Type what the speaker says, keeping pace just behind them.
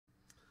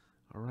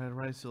All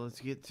right. So let's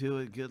get to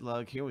it. Good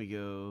luck. Here we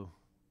go.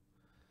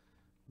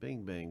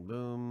 Bing, bang,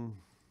 boom.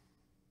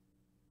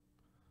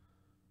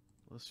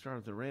 Let's start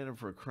with the random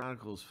for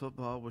Chronicles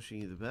football.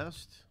 Wishing you the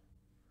best.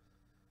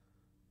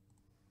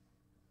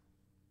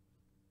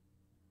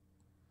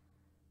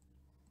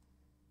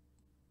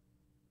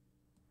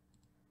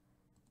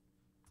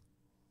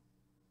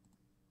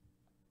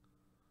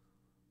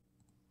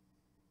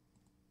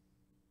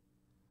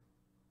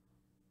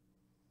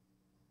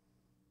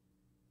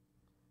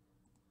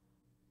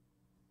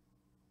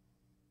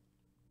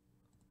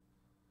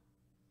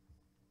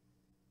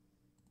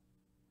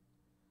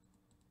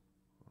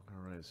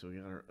 All right, so we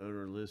got our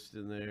owner list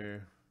in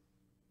there.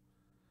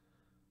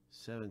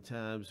 7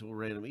 times. We'll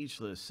random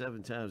each list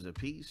 7 times a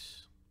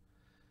piece.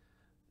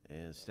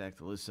 And stack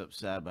the lists up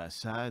side by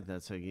side.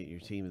 That's how you get your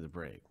team of the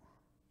break.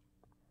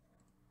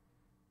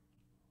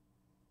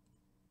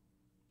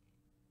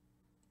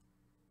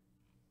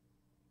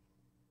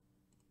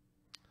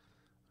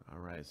 All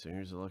right, so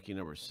here's the lucky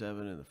number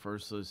 7, and the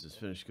first list is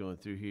finished going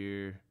through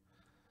here.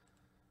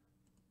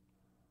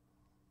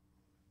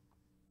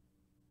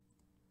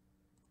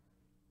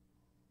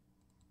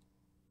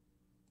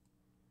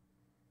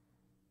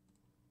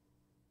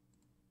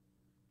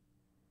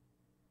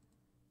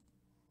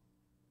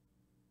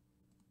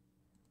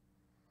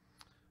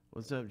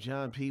 What's up,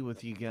 John P.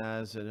 with you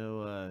guys? I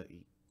know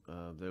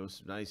there was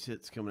some nice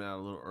hits coming out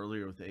a little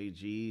earlier with the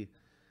AG,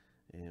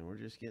 and we're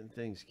just getting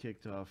things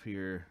kicked off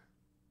here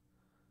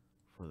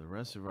for the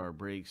rest of our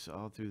breaks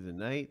all through the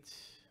night.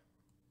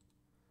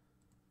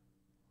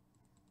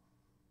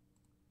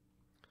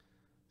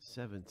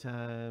 7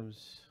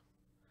 times.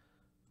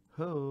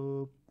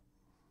 Hope.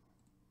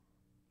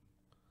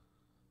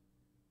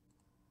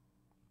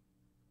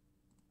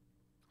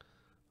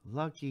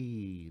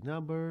 Lucky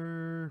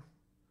number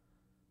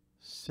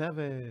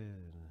 7.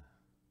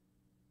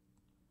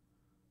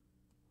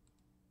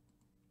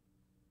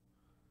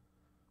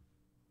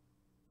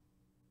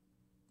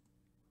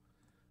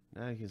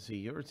 Now you can see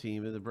your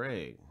team in the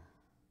break.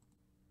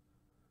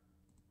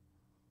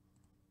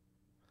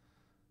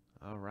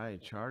 All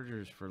right,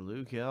 Chargers for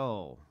Luke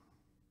L.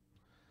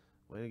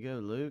 Way to go,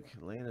 Luke.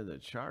 Landed the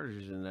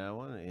Chargers in that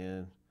one.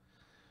 And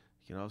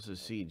you can also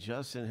see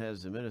Justin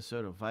has the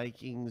Minnesota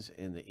Vikings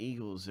and the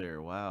Eagles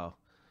there. Wow.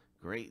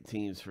 Great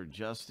teams for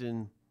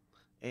Justin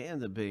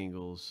and the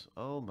Bengals.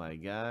 Oh, my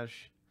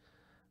gosh.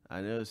 I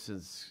know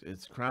since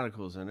it's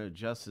Chronicles, I know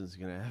Justin's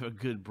going to have a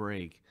good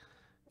break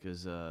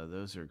because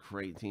those are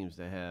great teams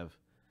to have.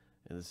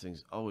 And this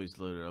thing's always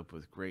loaded up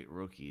with great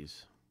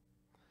rookies.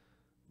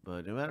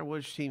 But no matter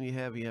which team you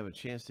have a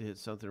chance to hit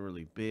something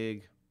really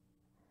big.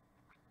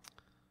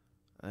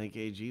 I think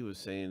AG was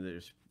saying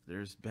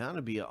there's bound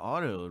to be an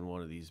auto in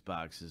one of these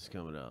boxes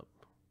coming up.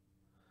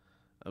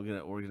 I'm going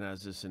to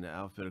organize this into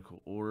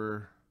alphabetical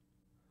order.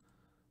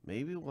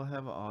 Maybe we'll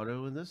have an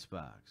auto in this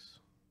box.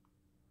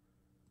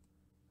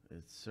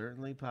 It's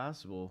certainly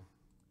possible.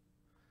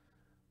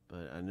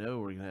 But I know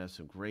we're going to have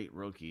some great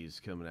rookies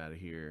coming out of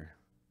here.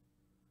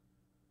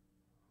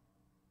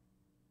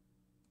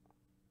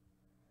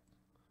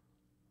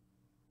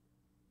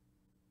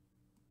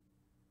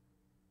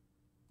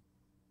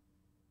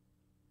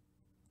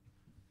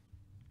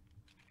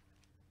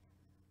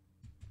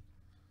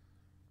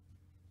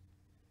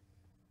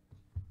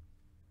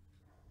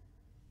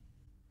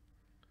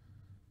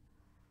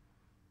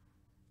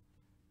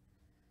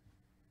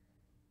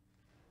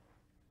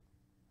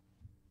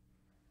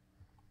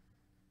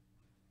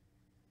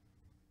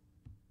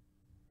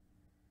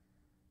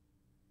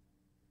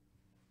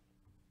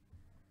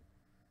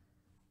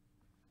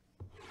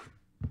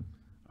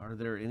 Are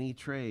there any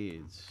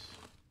trades?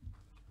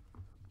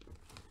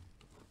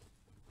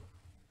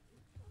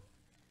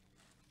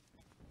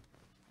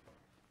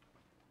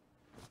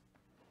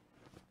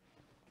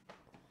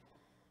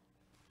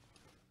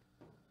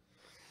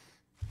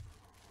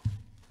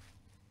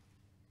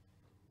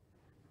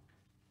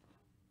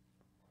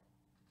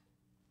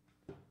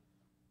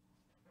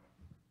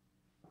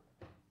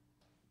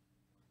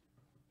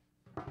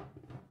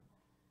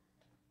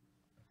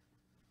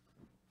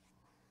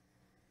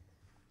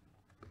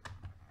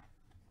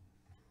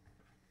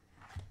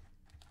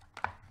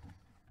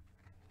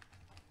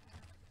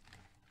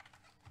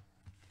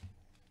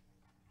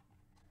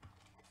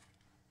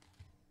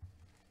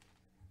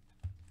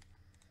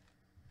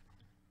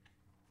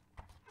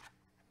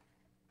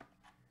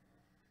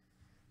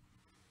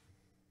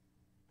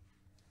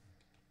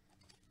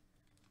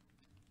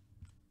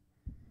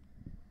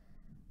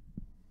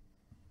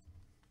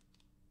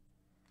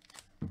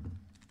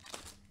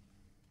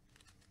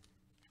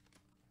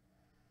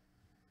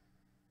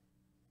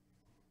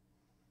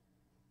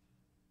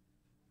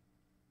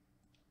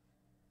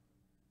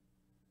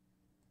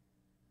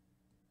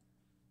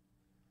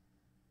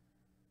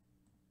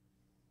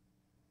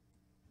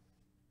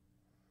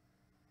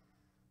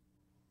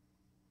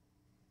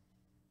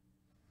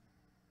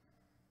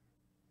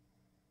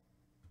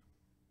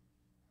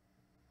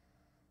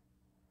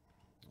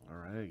 All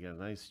right, got a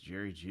nice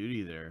Jerry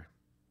Judy there.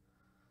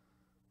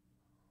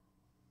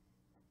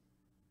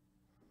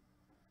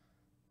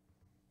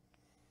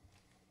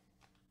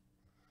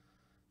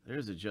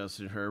 There's a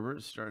Justin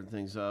Herbert starting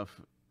things off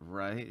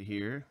right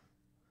here.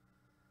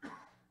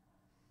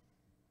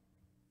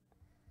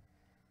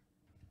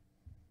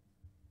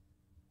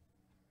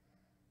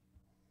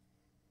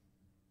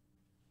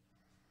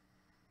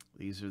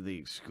 These are the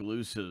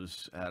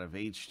exclusives out of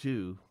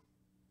H2.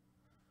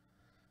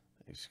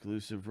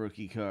 Exclusive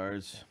rookie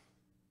cards.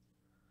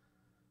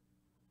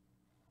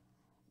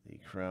 The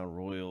Crown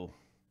Royal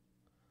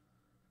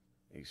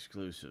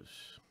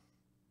exclusives.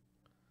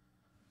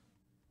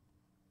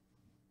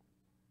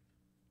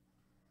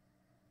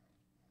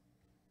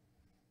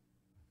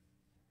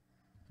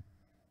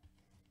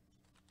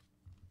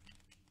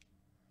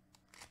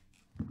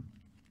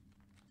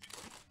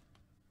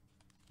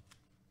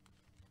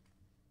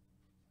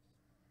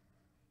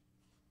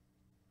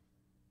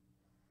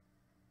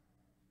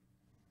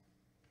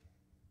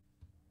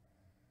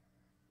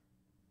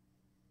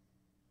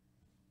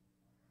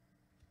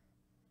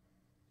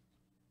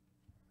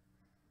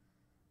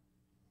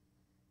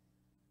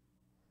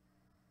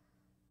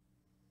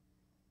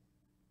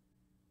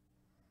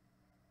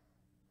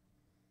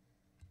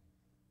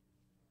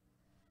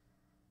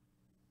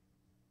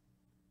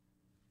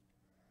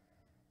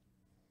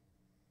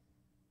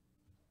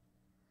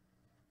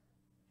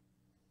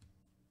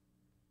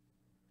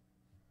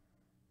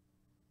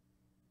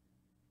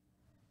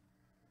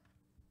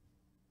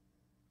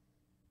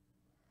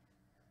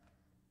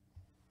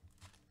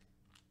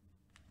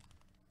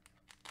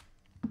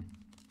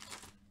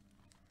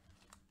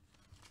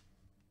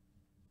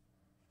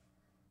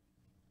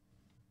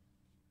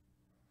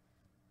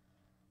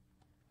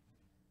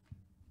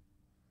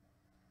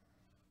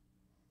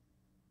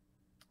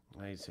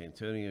 Nice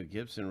Antonio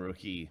Gibson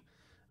rookie,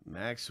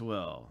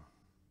 Maxwell.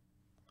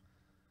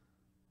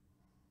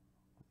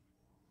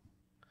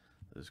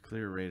 Those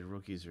clear rated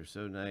rookies are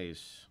so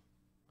nice.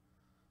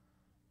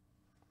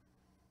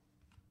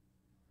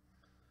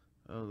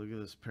 Oh, look at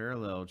this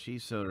parallel.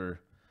 Chiefs owner.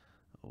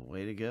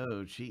 Way to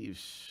go,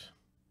 Chiefs.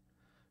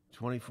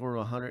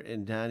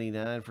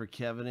 24/199 for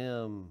Kevin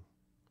M.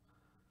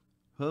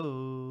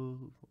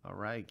 Oh, all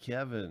right,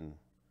 Kevin.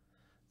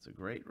 It's a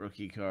great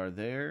rookie card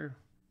there.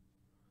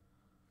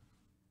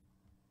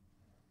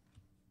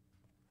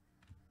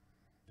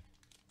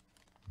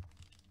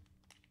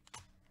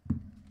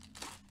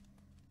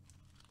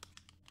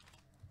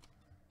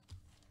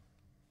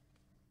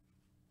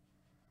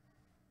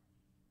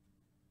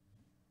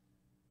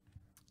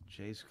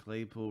 Chase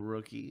Claypool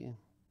rookie.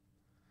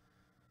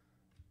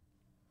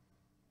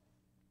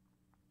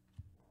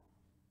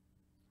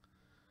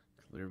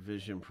 Clear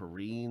Vision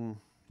Perrine.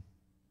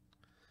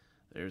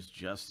 There's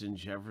Justin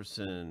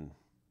Jefferson.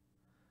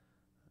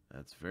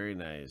 That's very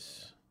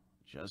nice.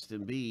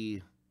 Justin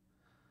B.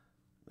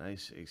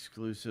 Nice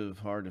exclusive,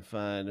 hard to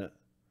find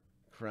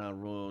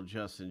Crown Royal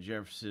Justin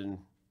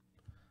Jefferson.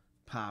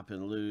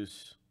 Popping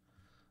loose.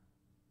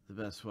 The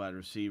best wide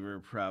receiver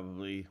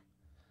probably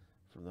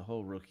from the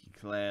whole rookie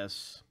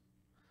class.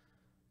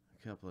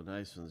 A couple of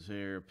nice ones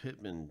there.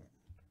 Pittman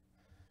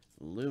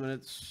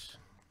Luminance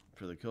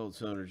for the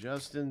Colts owner,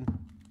 Justin.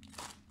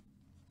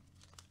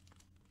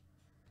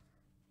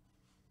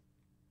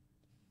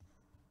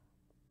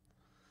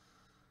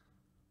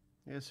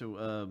 Yeah,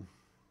 so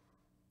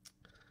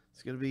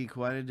it's going to be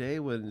quite a day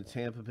when the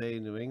Tampa Bay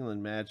and New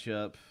England match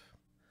up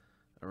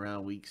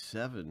around week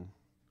 7.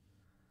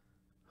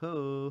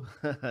 Oh,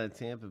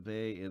 Tampa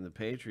Bay and the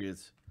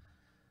Patriots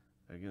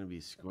are going to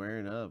be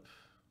squaring up.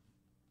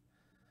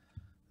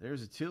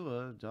 There's a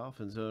Tua,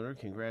 Dolphins owner.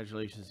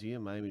 Congratulations to you,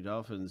 Miami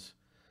Dolphins,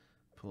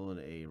 pulling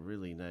a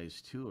really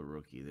nice Tua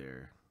rookie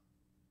there.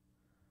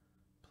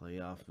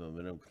 Playoff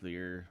momentum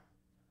clear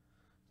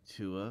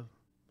Tua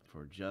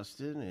for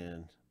Justin.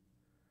 And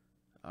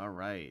all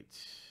right,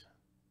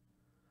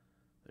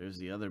 there's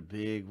the other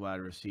big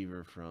wide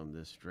receiver from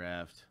this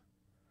draft,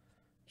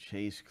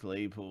 Chase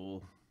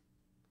Claypool.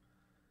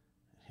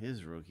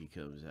 His rookie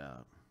comes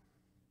out.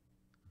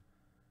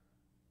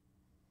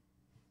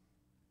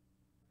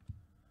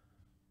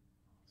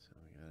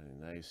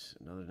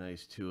 Another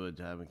nice Tua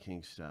Diamond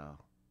King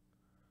style.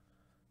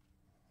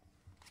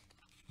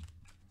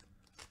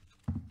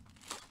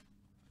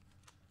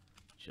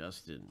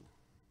 Justin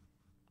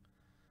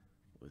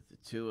with the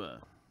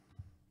Tua.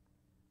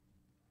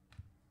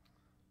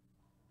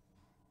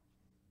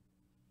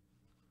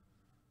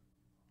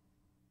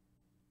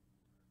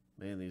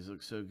 Man, these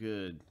look so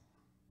good.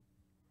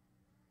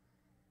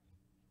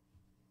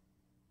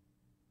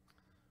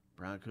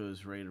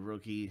 Broncos rated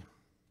rookie.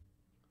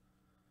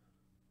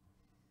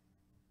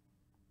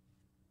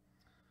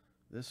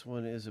 This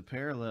one is a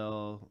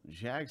parallel.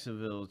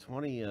 Jacksonville,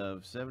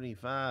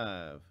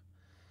 20/75.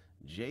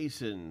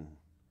 Jason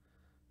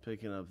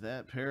picking up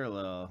that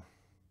parallel.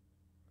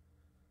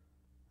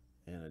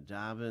 And a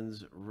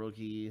Dobbins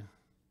rookie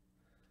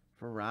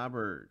for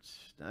Robert.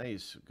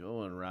 Nice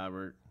going,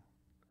 Robert.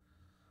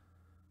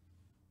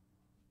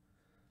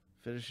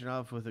 Finishing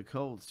off with the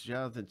Colts,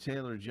 Jonathan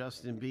Taylor,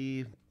 Justin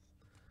B.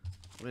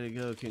 Way to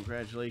go.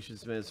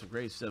 Congratulations, man. Some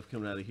great stuff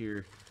coming out of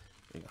here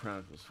in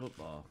Chronicles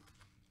football.